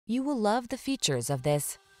You will love the features of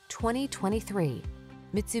this 2023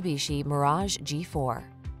 Mitsubishi Mirage G4.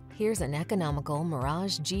 Here's an economical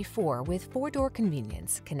Mirage G4 with 4-door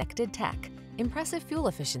convenience, connected tech, impressive fuel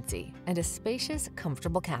efficiency, and a spacious,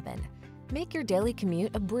 comfortable cabin. Make your daily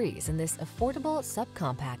commute a breeze in this affordable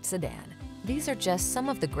subcompact sedan. These are just some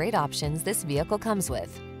of the great options this vehicle comes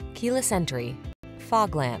with: keyless entry,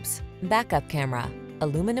 fog lamps, backup camera,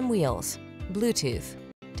 aluminum wheels, Bluetooth,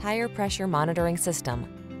 tire pressure monitoring system,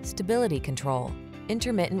 stability control,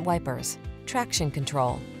 intermittent wipers, traction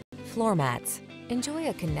control, floor mats. Enjoy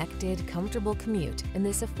a connected, comfortable commute in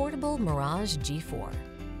this affordable Mirage G4.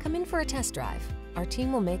 Come in for a test drive. Our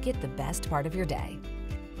team will make it the best part of your day.